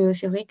parce que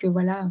c'est vrai que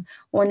voilà,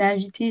 on est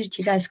invité, je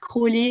dirais, à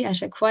scroller à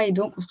chaque fois et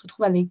donc on se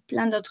retrouve avec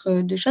plein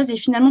d'autres, de choses et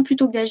finalement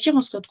plutôt que d'agir,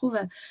 on se retrouve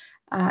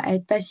à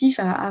être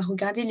passif, à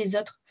regarder les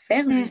autres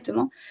faire Mm.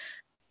 justement.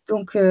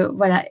 Donc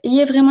voilà,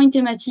 ayez vraiment une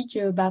thématique,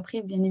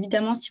 après bien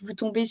évidemment si vous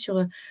tombez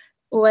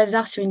au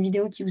hasard sur une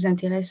vidéo qui vous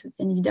intéresse,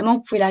 bien évidemment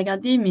vous pouvez la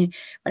regarder, mais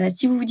voilà,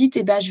 si vous vous dites: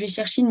 «Eh ben, je vais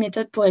chercher une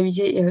méthode pour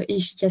réviser,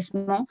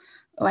 efficacement»,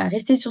 voilà,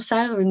 restez sur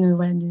ça,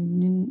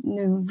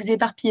 ne vous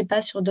éparpillez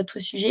pas sur d'autres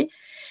sujets.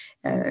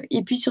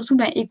 Et puis surtout,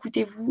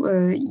 écoutez-vous,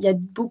 il y a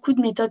beaucoup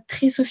de méthodes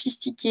très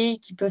sophistiquées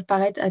qui peuvent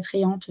paraître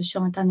attrayantes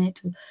sur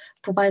internet,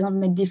 pour par exemple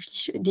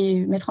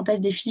mettre en place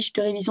des fiches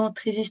de révision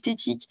très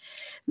esthétiques.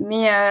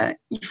 Mais,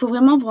 il faut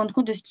vraiment vous rendre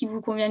compte de ce qui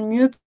vous convient le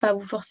mieux, pas vous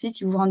forcer.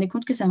 Si vous vous rendez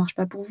compte que ça ne marche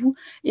pas pour vous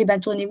et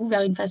tournez-vous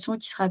vers une façon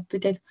qui sera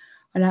peut-être,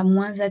 voilà,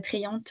 moins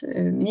attrayante,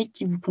 mais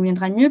qui vous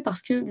conviendra mieux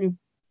parce que le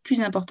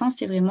plus important,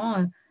 c'est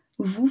vraiment,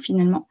 vous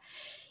finalement.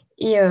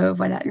 Et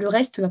voilà, le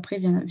reste après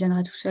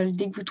viendra tout seul.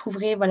 Dès que vous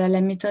trouverez, voilà,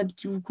 la méthode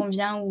qui vous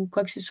convient ou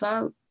quoi que ce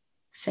soit,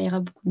 ça ira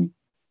beaucoup mieux.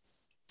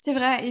 C'est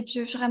vrai, et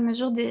puis au fur et à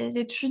mesure des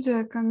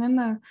études, quand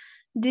même,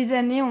 des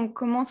années, on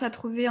commence à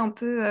trouver un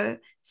peu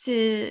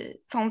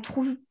Enfin,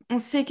 on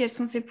sait quels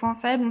sont ses points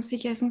faibles, on sait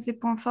quels sont ses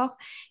points forts,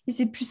 et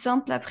c'est plus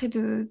simple après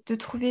de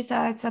trouver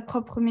sa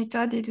propre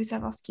méthode et de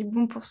savoir ce qui est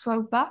bon pour soi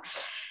ou pas.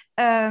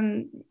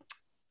 Euh,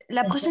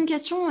 la Bien sûr. prochaine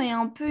question est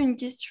un peu une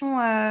question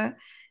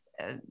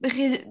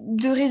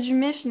de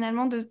résumé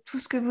finalement de tout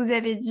ce que vous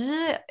avez dit.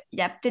 Il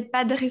n'y a peut-être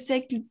pas de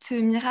recette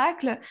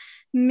miracle,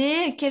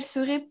 mais quels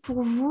seraient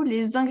pour vous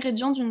les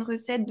ingrédients d'une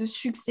recette de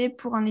succès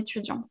pour un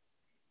étudiant?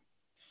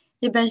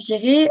 Et je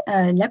dirais,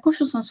 la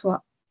confiance en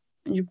soi,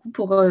 du coup,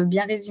 pour,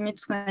 bien résumer tout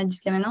ce qu'on a dit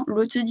jusqu'à maintenant,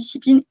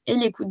 l'autodiscipline et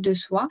l'écoute de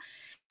soi.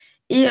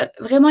 Et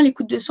vraiment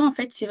l'écoute de soi, en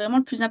fait, c'est vraiment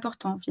le plus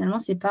important. Finalement,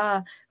 c'est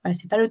pas voilà,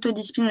 c'est pas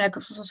l'autodiscipline ou la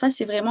confiance en soi,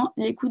 c'est vraiment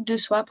l'écoute de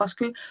soi parce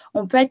que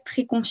on peut être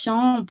très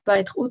confiant, on peut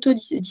être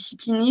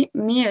discipliné,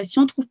 mais si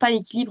on ne trouve pas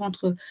l'équilibre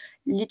entre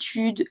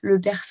l'étude, le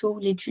perso,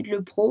 l'étude,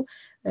 le pro,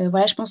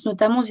 voilà, je pense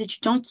notamment aux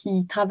étudiants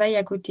qui travaillent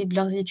à côté de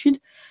leurs études,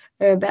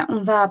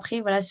 on va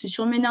après, voilà, se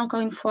surmener encore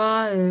une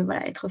fois,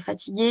 voilà, être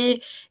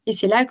fatigué et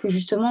c'est là que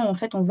justement, en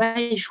fait, on va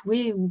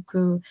échouer ou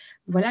que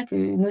voilà, que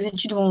nos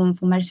études vont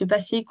mal se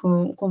passer,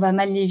 qu'on va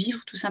mal les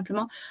vivre tout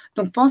simplement.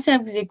 Donc pensez à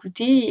vous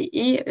écouter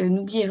et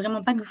n'oubliez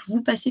vraiment pas que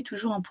vous passez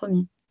toujours en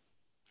premier.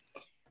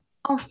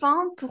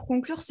 Enfin, pour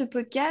conclure ce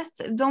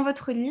podcast, dans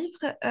votre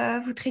livre,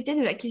 vous traitez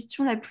de la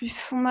question la plus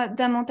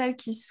fondamentale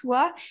qui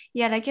soit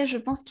et à laquelle je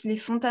pense qu'il est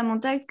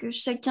fondamental que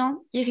chacun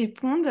y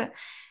réponde.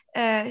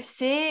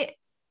 C'est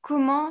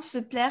comment se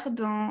plaire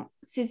dans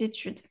ses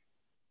études.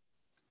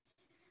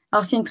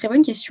 Alors c'est une très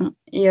bonne question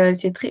et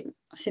c'est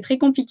très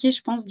compliqué,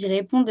 je pense, d'y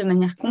répondre de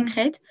manière Mm.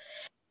 concrète.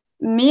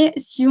 Mais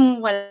si on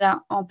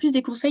voilà, en plus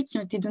des conseils qui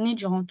ont été donnés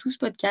durant tout ce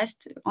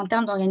podcast, en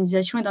termes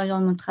d'organisation et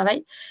d'environnement de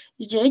travail,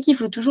 je dirais qu'il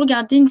faut toujours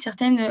garder une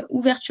certaine,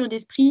 ouverture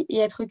d'esprit et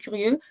être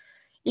curieux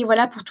et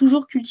voilà, pour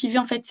toujours cultiver,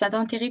 en fait, cet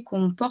intérêt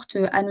qu'on porte,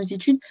 à nos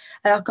études.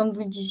 Alors comme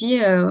vous le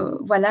disiez,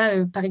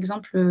 voilà, par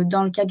exemple,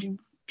 dans le cas du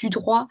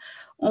droit,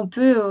 on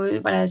peut,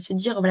 voilà, se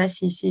dire, voilà,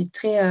 c'est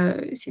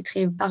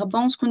très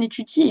barbant ce qu'on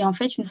étudie et en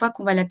fait, une fois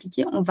qu'on va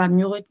l'appliquer, on va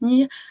mieux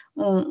retenir.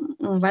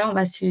 Voilà, on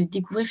va se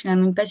découvrir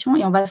finalement une passion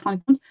et on va se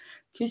rendre compte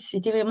que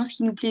c'était vraiment ce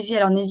qui nous plaisait.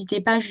 Alors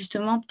n'hésitez pas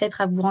justement peut-être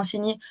à vous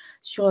renseigner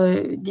sur,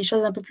 des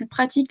choses un peu plus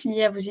pratiques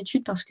liées à vos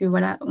études parce que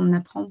voilà, on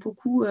apprend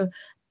beaucoup,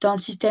 dans le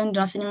système de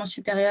l'enseignement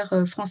supérieur,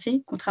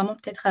 français, contrairement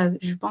peut-être à,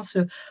 je pense,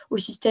 au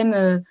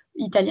système,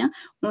 italien.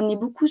 On est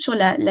beaucoup sur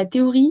la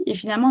théorie et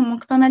finalement on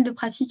manque pas mal de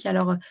pratique.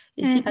 Alors,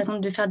 essayez par Mm. exemple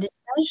de faire des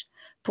stages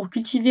pour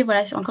cultiver,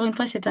 voilà, encore une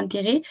fois, cet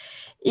intérêt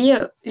et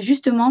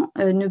justement,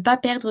 ne pas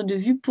perdre de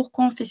vue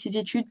pourquoi on fait ces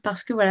études.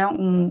 Parce que voilà,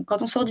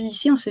 quand on sort du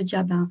lycée, on se dit: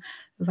 «Ah ben,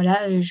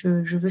 voilà,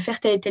 je veux faire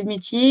tel et tel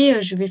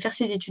métier, je vais faire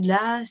ces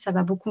études-là, ça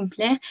va beaucoup me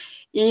plaire»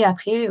 et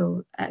après,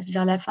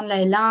 vers la fin de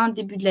la L1,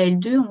 début de la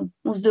L2,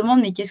 on se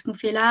demande: «Mais qu'est-ce qu'on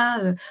fait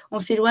là?» On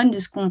s'éloigne de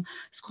ce qu'on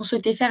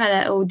souhaitait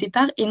faire au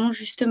départ et non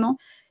justement,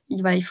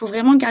 il faut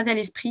vraiment garder à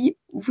l'esprit,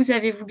 vous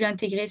avez voulu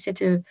intégrer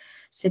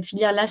cette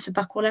filière-là, ce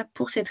parcours-là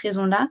pour cette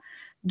raison-là.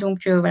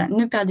 Donc voilà,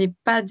 ne perdez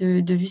pas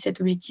de vue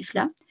cet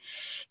objectif-là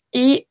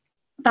et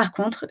par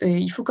contre,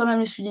 il faut quand même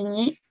le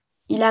souligner,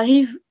 il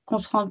arrive qu'on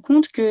se rende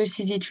compte que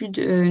ces études,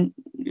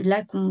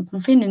 là qu'on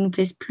fait ne nous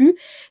plaisent plus.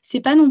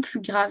 C'est pas non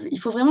plus grave. Il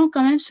faut vraiment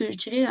quand même je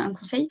dirais un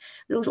conseil,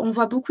 on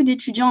voit beaucoup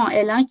d'étudiants en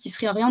L1 qui se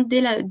réorientent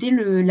dès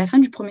la fin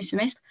du premier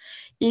semestre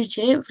et je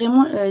dirais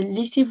vraiment,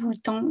 laissez-vous le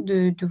temps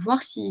de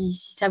voir si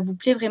ça vous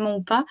plaît vraiment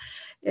ou pas.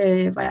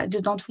 Voilà,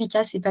 dans tous les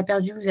cas, c'est pas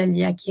perdu, vous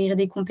allez acquérir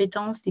des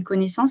compétences, des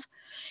connaissances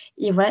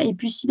et voilà et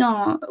puis si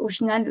au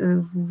final,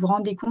 vous vous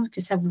rendez compte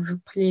que ça vous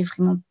plaît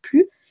vraiment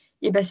plus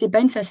et ben c'est pas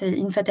une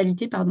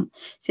fatalité, pardon.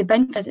 C'est pas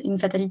une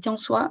fatalité en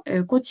soi.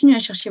 Continuez à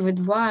chercher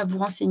votre voie, à vous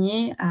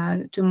renseigner, à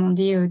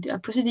demander, à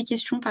poser des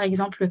questions, par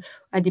exemple,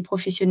 à des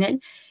professionnels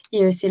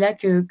et c'est là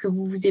que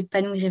vous vous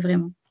épanouirez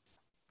vraiment.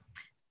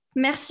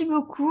 Merci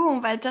beaucoup. On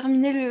va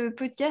terminer le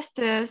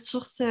podcast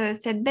sur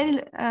cette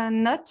belle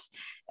note.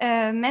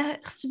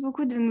 Merci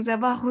beaucoup de nous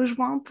avoir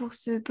rejoints pour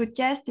ce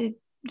podcast et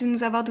de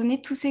nous avoir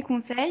donné tous ces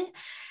conseils.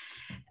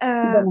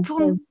 Bah, Euh, pour,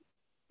 merci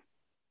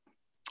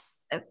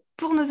à vous.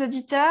 pour nos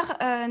auditeurs,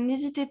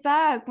 n'hésitez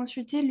pas à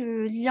consulter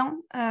le lien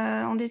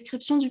en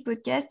description du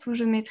podcast où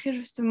je mettrai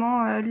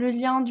justement le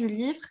lien du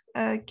livre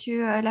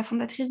que la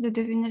fondatrice de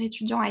Devenir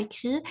Étudiant a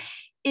écrit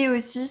et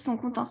aussi son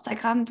compte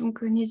Instagram.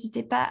 Donc,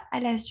 n'hésitez pas à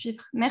la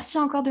suivre. Merci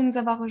encore de nous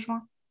avoir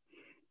rejoints.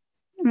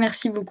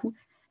 Merci beaucoup.